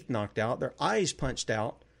teeth knocked out, their eyes punched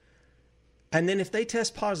out, and then if they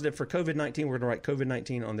test positive for COVID-19, we're going to write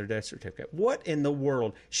COVID-19 on their death certificate. What in the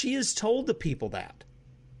world? She has told the people that.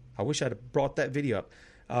 I wish I'd have brought that video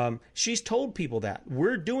up. She's told people that.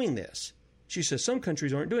 We're doing this. She says some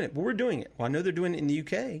countries aren't doing it, but we're doing it. Well, I know they're doing it in the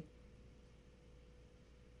UK.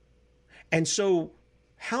 And so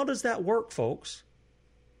how does that work, folks?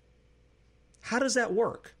 How does that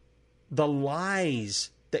work? The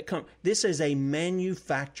lies that come. This is a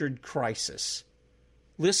manufactured crisis.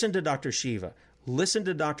 Listen to Dr. Shiva. Listen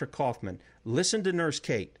to Dr. Kaufman. Listen to Nurse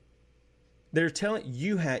Kate. They're telling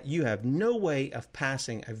you have no way of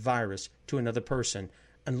passing a virus to another person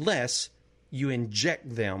unless you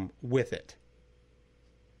inject them with it.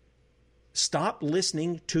 Stop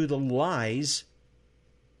listening to the lies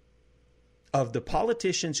of the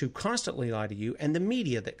politicians who constantly lie to you and the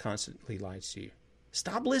media that constantly lies to you.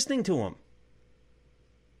 Stop listening to them.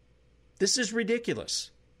 This is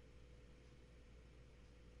ridiculous.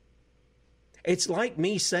 It's like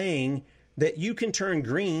me saying that you can turn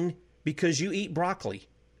green because you eat broccoli.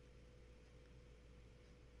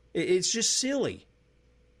 It's just silly.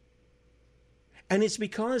 And it's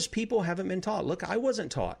because people haven't been taught. Look, I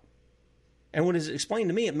wasn't taught. And when it was explained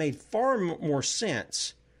to me, it made far more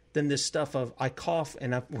sense than this stuff of I cough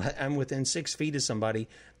and I'm within 6 feet of somebody,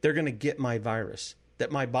 they're going to get my virus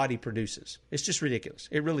that my body produces. It's just ridiculous.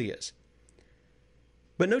 It really is.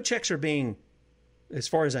 But no checks are being, as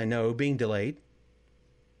far as I know, being delayed.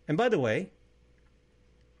 And by the way,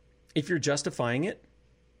 if you're justifying it,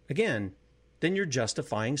 again, then you're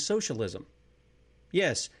justifying socialism.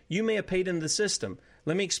 Yes, you may have paid into the system.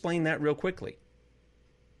 Let me explain that real quickly.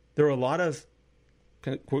 There are a lot of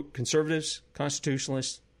conservatives,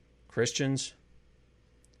 constitutionalists, Christians.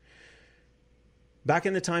 Back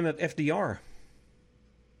in the time of FDR,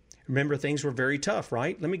 remember things were very tough,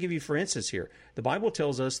 right? Let me give you, for instance, here. The Bible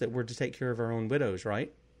tells us that we're to take care of our own widows,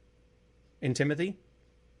 right? In Timothy,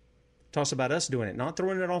 talks about us doing it, not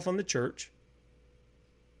throwing it off on the church,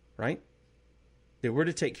 right? That we're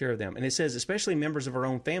to take care of them. And it says, especially members of our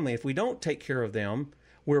own family, if we don't take care of them,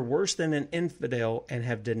 we're worse than an infidel and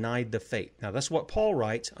have denied the faith. Now, that's what Paul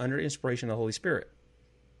writes under inspiration of the Holy Spirit.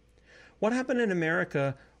 What happened in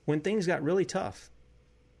America when things got really tough?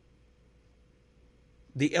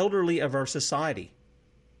 The elderly of our society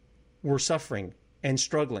were suffering and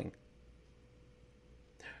struggling.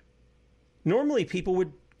 Normally, people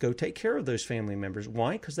would go take care of those family members.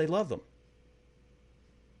 Why? Because they love them.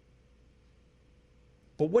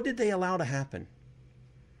 But what did they allow to happen?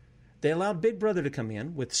 They allowed Big Brother to come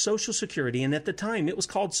in with Social Security, and at the time it was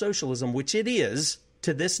called socialism, which it is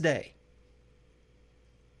to this day.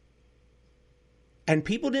 And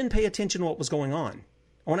people didn't pay attention to what was going on.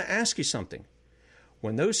 I want to ask you something.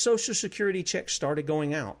 When those Social Security checks started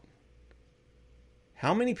going out,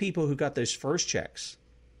 how many people who got those first checks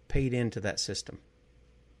paid into that system?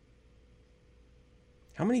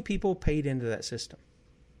 How many people paid into that system?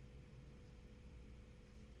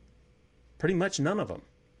 Pretty much none of them.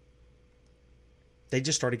 They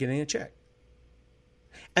just started getting a check.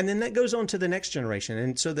 And then that goes on to the next generation.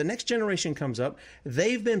 And so the next generation comes up.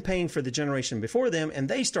 They've been paying for the generation before them, and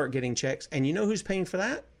they start getting checks. And you know who's paying for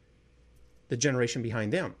that? The generation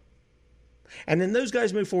behind them. And then those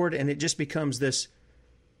guys move forward, and it just becomes this,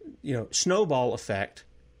 snowball effect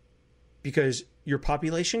because your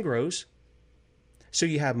population grows. So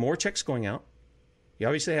you have more checks going out. You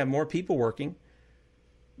obviously have more people working.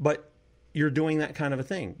 But you're doing that kind of a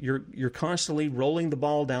thing. You're constantly rolling the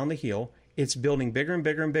ball down the hill. It's building bigger and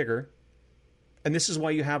bigger and bigger. And this is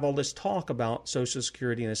why you have all this talk about Social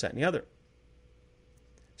Security and this, that, and the other.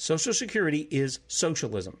 Social Security is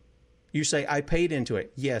socialism. You say, I paid into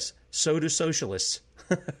it. Yes, so do socialists.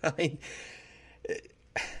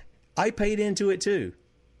 I paid into it too.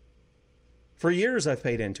 For years, I've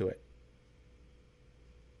paid into it.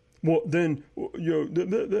 Well, then you're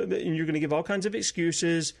going to give all kinds of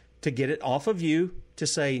excuses to get it off of you, to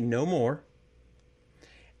say no more.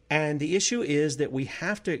 And the issue is that we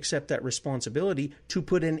have to accept that responsibility to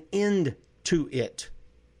put an end to it.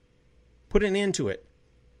 Put an end to it.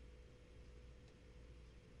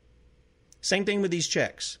 Same thing with these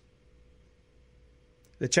checks.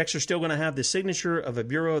 The checks are still going to have the signature of a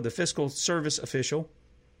Bureau of the Fiscal Service official,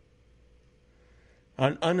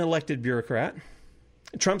 an unelected bureaucrat.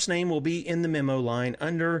 Trump's name will be in the memo line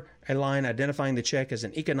under a line identifying the check as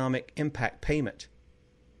an economic impact payment.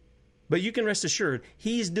 But you can rest assured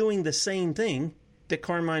he's doing the same thing that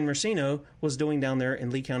Carmine Marcino was doing down there in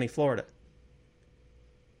Lee County, Florida.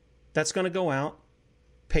 That's going to go out,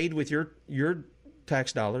 paid with your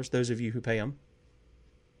tax dollars, those of you who pay them.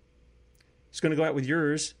 It's going to go out with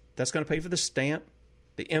yours. That's going to pay for the stamp,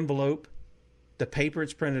 the envelope, the paper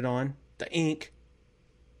it's printed on, the ink.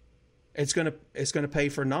 It's going to pay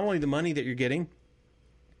for not only the money that you're getting,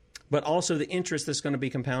 but also the interest that's going to be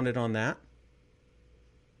compounded on that.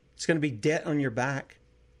 It's going to be debt on your back.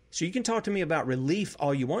 So you can talk to me about relief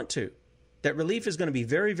all you want to. That relief is going to be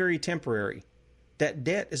very, very temporary. That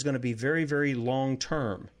debt is going to be very, very long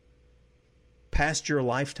term, past your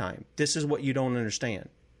lifetime. This is what you don't understand.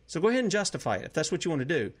 So go ahead and justify it if that's what you want to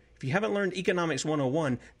do. If you haven't learned Economics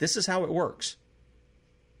 101, this is how it works.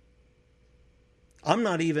 I'm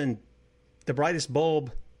not even the brightest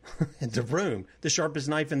bulb in the room, the sharpest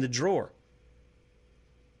knife in the drawer.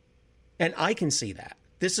 And I can see that.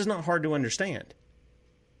 This is not hard to understand.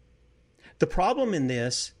 The problem in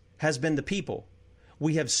this has been the people.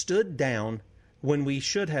 We have stood down when we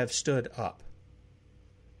should have stood up.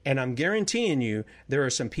 And I'm guaranteeing you there are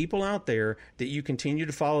some people out there that you continue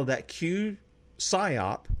to follow that Q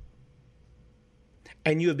psyop,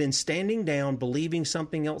 and you have been standing down believing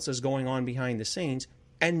something else is going on behind the scenes,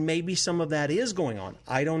 and maybe some of that is going on.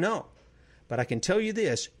 I don't know. But I can tell you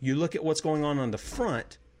this, you look at what's going on the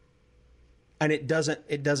front, and it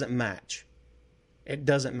doesn't match. It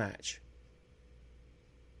doesn't match.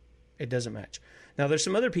 It doesn't match. Now, there's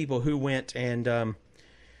some other people who went and,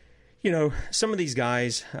 some of these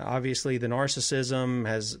guys, obviously the narcissism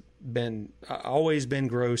has been always been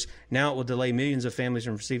gross. Now it will delay millions of families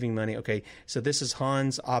from receiving money. Okay, so this is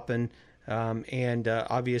Hans Oppen, and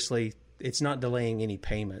obviously it's not delaying any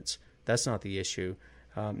payments. That's not the issue.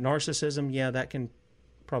 Narcissism, yeah, that can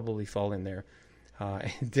probably fall in there.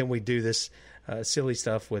 Then we do this silly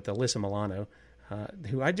stuff with Alyssa Milano,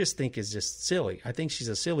 who I just think is just silly. I think she's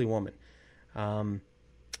a silly woman. And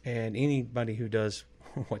anybody who does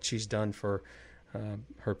what she's done for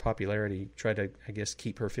her popularity, try to, I guess,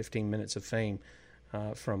 keep her 15 minutes of fame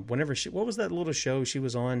from whenever she, what was that little show she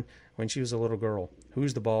was on when she was a little girl?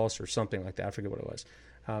 Who's the Boss or something like that? I forget what it was.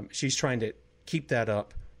 She's trying to keep that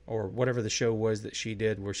up, or whatever the show was that she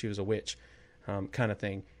did where she was a witch kind of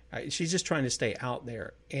thing. She's just trying to stay out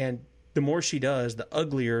there. And the more she does, the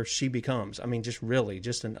uglier she becomes. I mean, just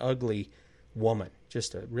an ugly woman.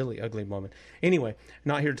 Just a really ugly woman. Anyway,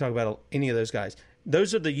 not here to talk about any of those guys.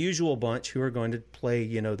 Those are the usual bunch who are going to play,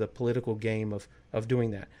 the political game of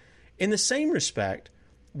doing that. In the same respect,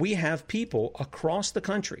 we have people across the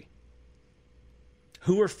country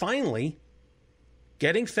who are finally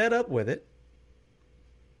getting fed up with it,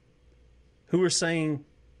 who are saying,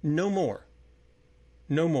 no more.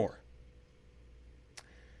 No more.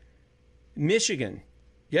 Michigan,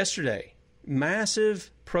 yesterday,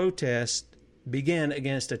 massive protest began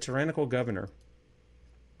against a tyrannical governor,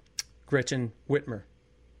 Gretchen Whitmer.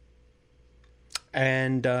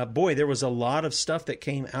 And boy, there was a lot of stuff that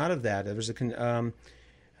came out of that. There was a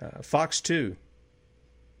Fox 2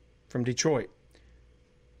 from Detroit.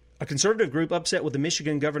 A conservative group upset with the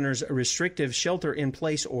Michigan governor's restrictive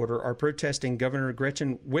shelter-in-place order are protesting Governor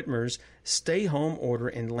Gretchen Whitmer's stay-home order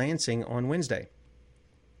in Lansing on Wednesday.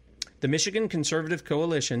 The Michigan Conservative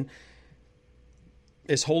Coalition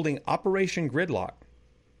is holding Operation Gridlock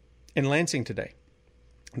in Lansing today.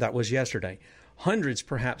 That was yesterday. Hundreds,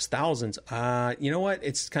 perhaps thousands. You know what?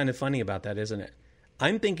 It's kind of funny about that, isn't it?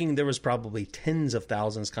 I'm thinking there was probably tens of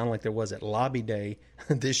thousands, kind of like there was at Lobby Day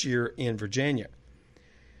this year in Virginia.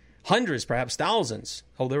 Hundreds, perhaps thousands.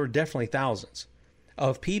 Oh, there were definitely thousands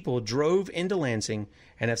of people drove into Lansing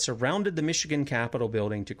and have surrounded the Michigan Capitol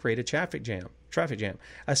building to create a traffic jam,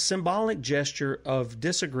 a symbolic gesture of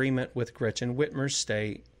disagreement with Gretchen Whitmer's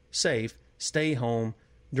stay home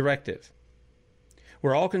directive.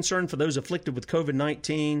 We're all concerned for those afflicted with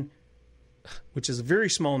COVID-19, which is a very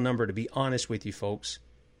small number, to be honest with you folks.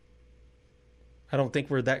 I don't think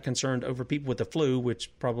we're that concerned over people with the flu,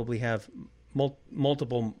 which probably have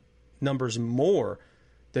multiple numbers more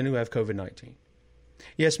than who have COVID-19.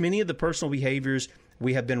 Yes, many of the personal behaviors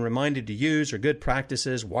we have been reminded to use are good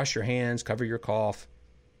practices. Wash your hands, cover your cough.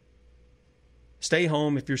 Stay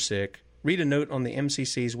home if you're sick. Read a note on the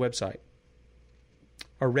MCC's website.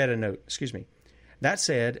 Or read a note, excuse me. That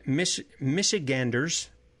said, Michiganders,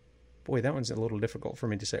 boy, that one's a little difficult for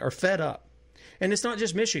me to say, are fed up. And it's not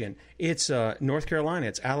just Michigan. It's North Carolina.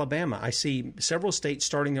 It's Alabama. I see several states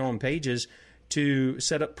starting their own pages to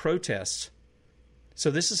set up protests. So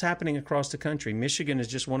this is happening across the country. Michigan is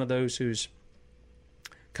just one of those who's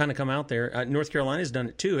kind of come out there. North Carolina's done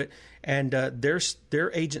it too. And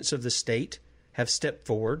their agents of the state have stepped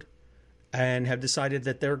forward and have decided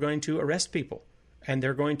that they're going to arrest people and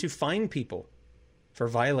they're going to fine people for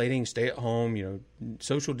violating stay-at-home,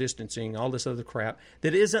 social distancing, all this other crap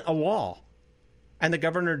that isn't a law. And the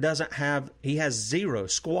governor he has zero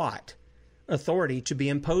squat authority to be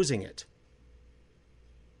imposing it.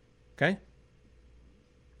 Okay?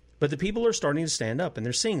 But the people are starting to stand up, and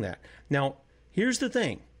they're seeing that. Now, here's the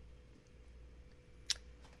thing.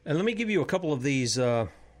 And let me give you a couple of these.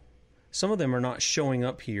 Some of them are not showing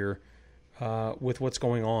up here with what's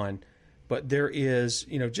going on. But there is,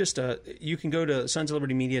 you can go to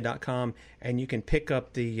sonsoflibertymedia.com and you can pick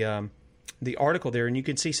up the article there, and you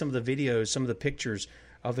can see some of the videos, some of the pictures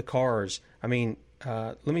of the cars. I mean,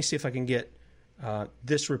 let me see if I can get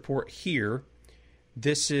this report here.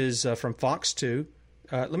 This is from Fox 2.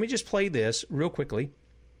 Let me just play this real quickly,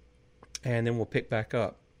 and then we'll pick back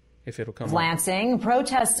up if it'll come Lansing,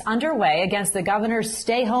 protests underway against the governor's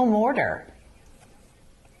stay-home order.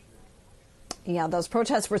 Yeah, those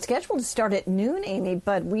protests were scheduled to start at noon, Amy,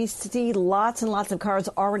 but we see lots and lots of cars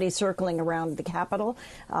already circling around the Capitol.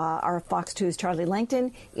 Our Fox 2's Charlie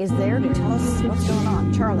Langton is there to tell us what's going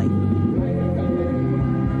on. Charlie.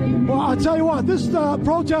 Well, I'll tell you what, this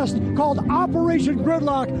protest called Operation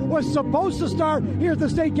Gridlock was supposed to start here at the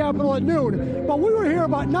state capitol at noon, but we were here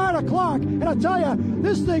about 9 o'clock, and I'll tell you,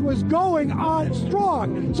 this thing was going on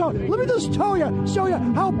strong. So let me just show you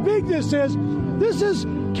how big this is. This is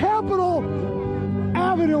Capitol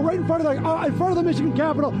Avenue right in front of the Michigan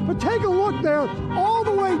Capitol. But take a look there, all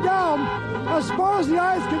the way down, as far as the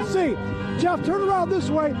eyes can see. Jeff, turn around this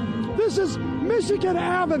way. This is Michigan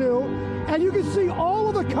Avenue, and you can see all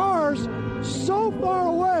of the cars so far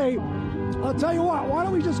away. I'll tell you what, why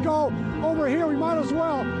don't we just go over here? We might as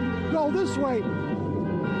well go this way.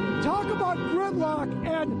 Talk about gridlock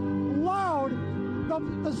and loud.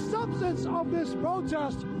 The substance of this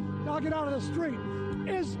protest, I'll get out of the street,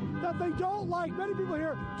 is that they don't like, many people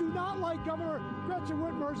here do not like Governor Gretchen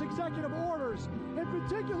Whitmer's executive orders, in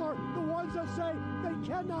particular the ones that say they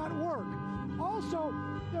cannot work. Also,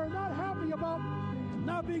 they're not happy about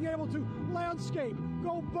not being able to landscape,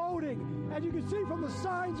 go boating. And you can see from the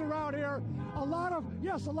signs around here, a lot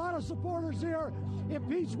of supporters here.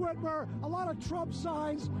 Impeach Whitmer, a lot of Trump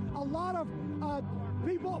signs, a lot of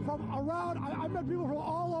people from around. I met people from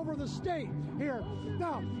all over the state here.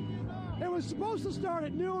 Now, it was supposed to start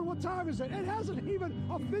at noon. What time is it? It hasn't even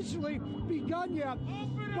officially begun yet.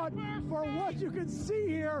 But for what you can see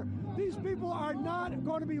here, these people are not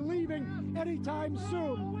going to be leaving anytime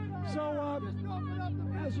soon. So,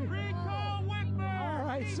 as you... All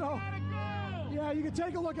right, so... Yeah, you can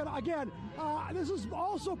take a look at it. Again, this is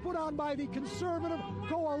also put on by the Conservative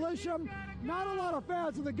Coalition. Not a lot of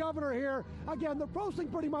fans of the governor here. Again, they're posting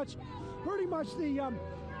pretty much the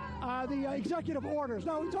executive orders.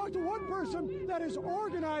 Now, we talked to one person that is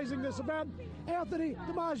organizing this event, Anthony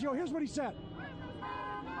DiMaggio. Here's what he said.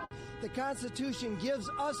 The Constitution gives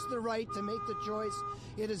us the right to make the choice.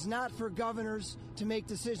 It is not for governors to make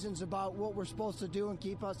decisions about what we're supposed to do and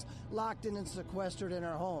keep us locked in and sequestered in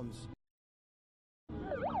our homes.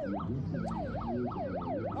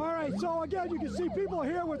 All right, so again, you can see people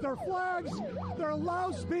here with their flags, their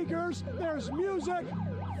loudspeakers, there's music,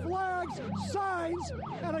 flags, signs,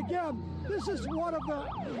 and again, this is one of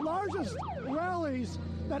the largest rallies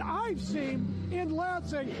that I've seen in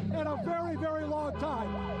Lansing in a very, very long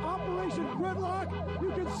time. Operation Gridlock,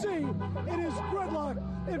 you can see it is gridlock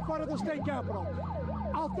in front of the state capitol.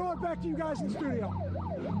 I'll throw it back to you guys in the studio.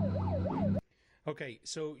 Okay,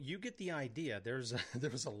 so you get the idea. There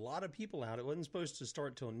was a lot of people out. It wasn't supposed to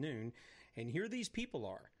start till noon, and here these people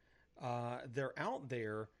are. They're out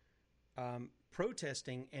there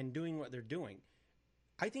protesting and doing what they're doing.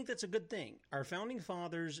 I think that's a good thing. Our founding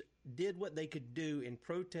fathers did what they could do in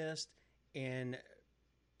protest and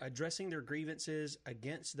addressing their grievances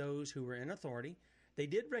against those who were in authority. They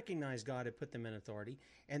did recognize God had put them in authority,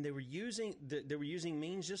 and they were using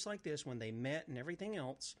means just like this when they met and everything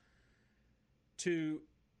else to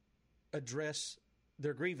address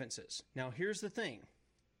their grievances. Now, here's the thing.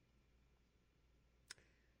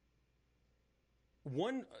 I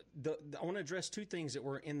want to address two things that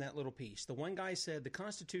were in that little piece. The one guy said the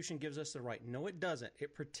Constitution gives us the right. No, it doesn't.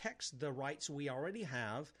 It protects the rights we already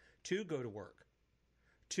have to go to work,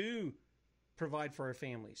 to provide for our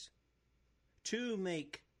families, to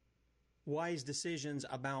make wise decisions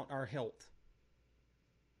about our health.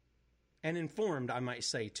 And informed, I might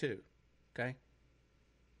say, too. Okay?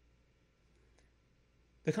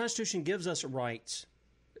 The Constitution gives us rights.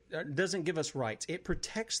 Doesn't give us rights. It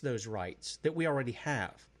protects those rights that we already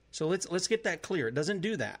have. So let's get that clear. It doesn't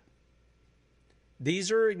do that.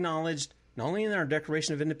 These are acknowledged not only in our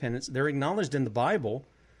Declaration of Independence, they're acknowledged in the Bible.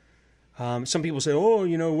 Some people say,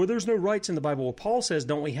 there's no rights in the Bible. Well, Paul says,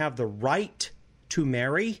 don't we have the right to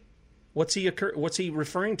marry? What's he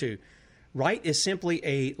referring to? Right is simply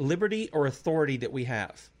a liberty or authority that we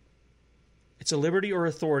have. It's a liberty or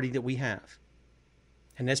authority that we have.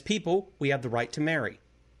 And as people, we have the right to marry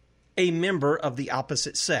a member of the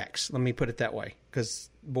opposite sex. Let me put it that way. Because,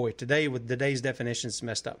 boy, today, with today's definitions, it's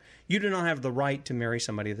messed up. You do not have the right to marry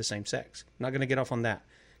somebody of the same sex. I'm not going to get off on that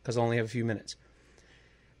because I only have a few minutes.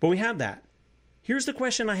 But we have that. Here's the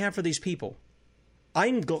question I have for these people.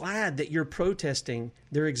 I'm glad that you're protesting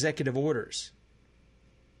their executive orders.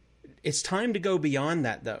 It's time to go beyond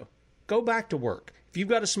that, though. Go back to work. If you've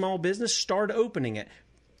got a small business, start opening it.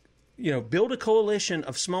 Build a coalition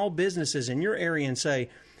of small businesses in your area and say,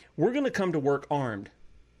 we're going to come to work armed.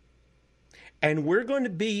 And we're going to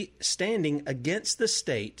be standing against the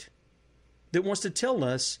state that wants to tell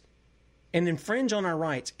us and infringe on our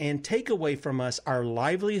rights and take away from us our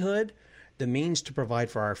livelihood, the means to provide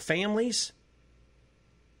for our families,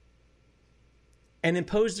 and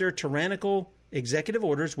impose their tyrannical executive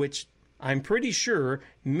orders, which I'm pretty sure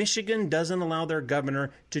Michigan doesn't allow their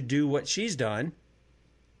governor to do what she's done,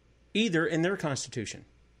 either in their constitution.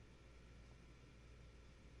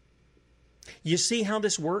 You see how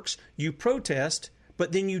this works? You protest,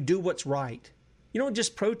 but then you do what's right. You don't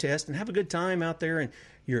just protest and have a good time out there and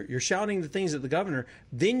you're shouting the things at the governor.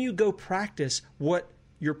 Then you go practice what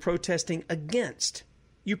you're protesting against.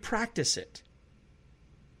 You practice it.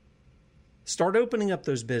 Start opening up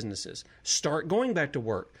those businesses. Start going back to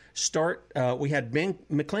work. We had Ben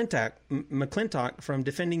McClintock from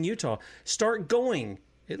Defending Utah. Start going.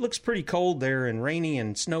 It looks pretty cold there and rainy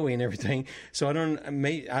and snowy and everything. So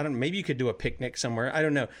maybe you could do a picnic somewhere. I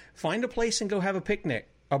don't know. Find a place and go have a picnic,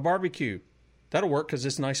 a barbecue. That'll work because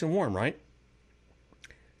it's nice and warm, right?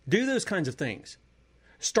 Do those kinds of things.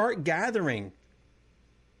 Start gathering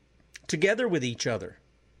together with each other.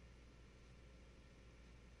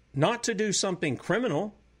 Not to do something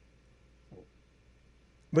criminal,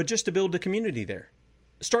 but just to build a community there.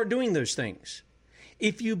 Start doing those things.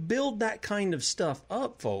 If you build that kind of stuff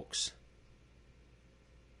up, folks,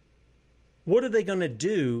 what are they going to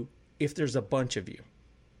do if there's a bunch of you?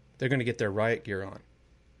 They're going to get their riot gear on.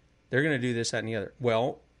 They're going to do this, that, and the other.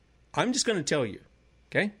 Well, I'm just going to tell you,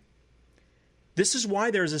 okay? This is why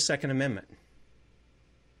there's a Second Amendment.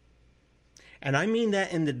 And I mean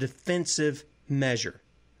that in the defensive measure.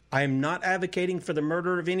 I am not advocating for the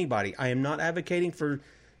murder of anybody. I am not advocating for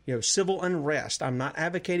civil unrest. I'm not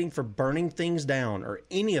advocating for burning things down or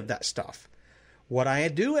any of that stuff. What I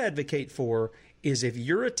do advocate for is if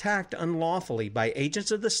you're attacked unlawfully by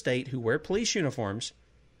agents of the state who wear police uniforms,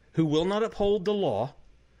 who will not uphold the law,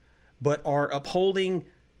 but are upholding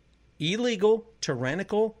illegal,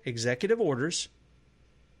 tyrannical executive orders,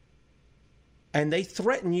 and they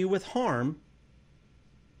threaten you with harm,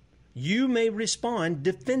 you may respond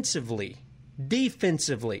defensively,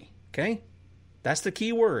 okay? That's the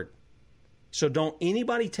key word. So don't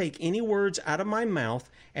anybody take any words out of my mouth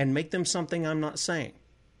and make them something I'm not saying.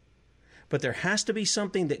 But there has to be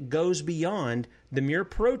something that goes beyond the mere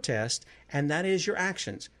protest, and that is your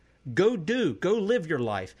actions. Go live your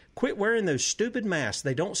life. Quit wearing those stupid masks.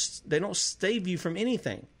 They don't save you from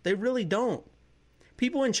anything. They really don't.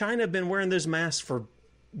 People in China have been wearing those masks for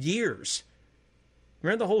years.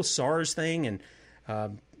 Remember the whole SARS thing and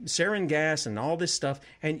sarin gas and all this stuff?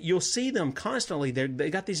 And you'll see them constantly. They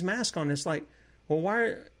got these masks on. It's like, well,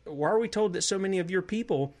 why are we told that so many of your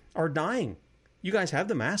people are dying? You guys have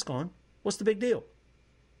the mask on. What's the big deal?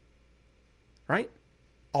 Right?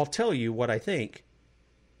 I'll tell you what I think.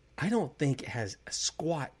 I don't think it has a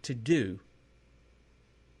squat to do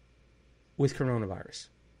with coronavirus.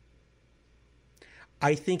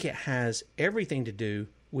 I think it has everything to do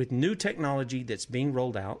with new technology that's being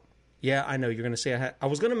rolled out. Yeah, I know you're going to say I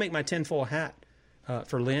was going to make my tinfoil hat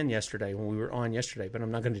for Lynn yesterday when we were on yesterday, but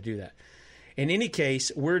I'm not going to do that. In any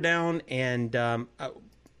case, we're down and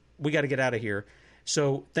we got to get out of here.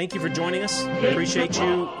 So thank you for joining us. Appreciate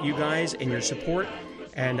you guys, and your support.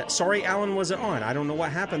 And sorry Alan wasn't on. I don't know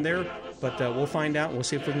what happened there, but we'll find out. We'll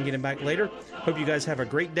see if we can get him back later. Hope you guys have a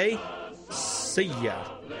great day. See ya.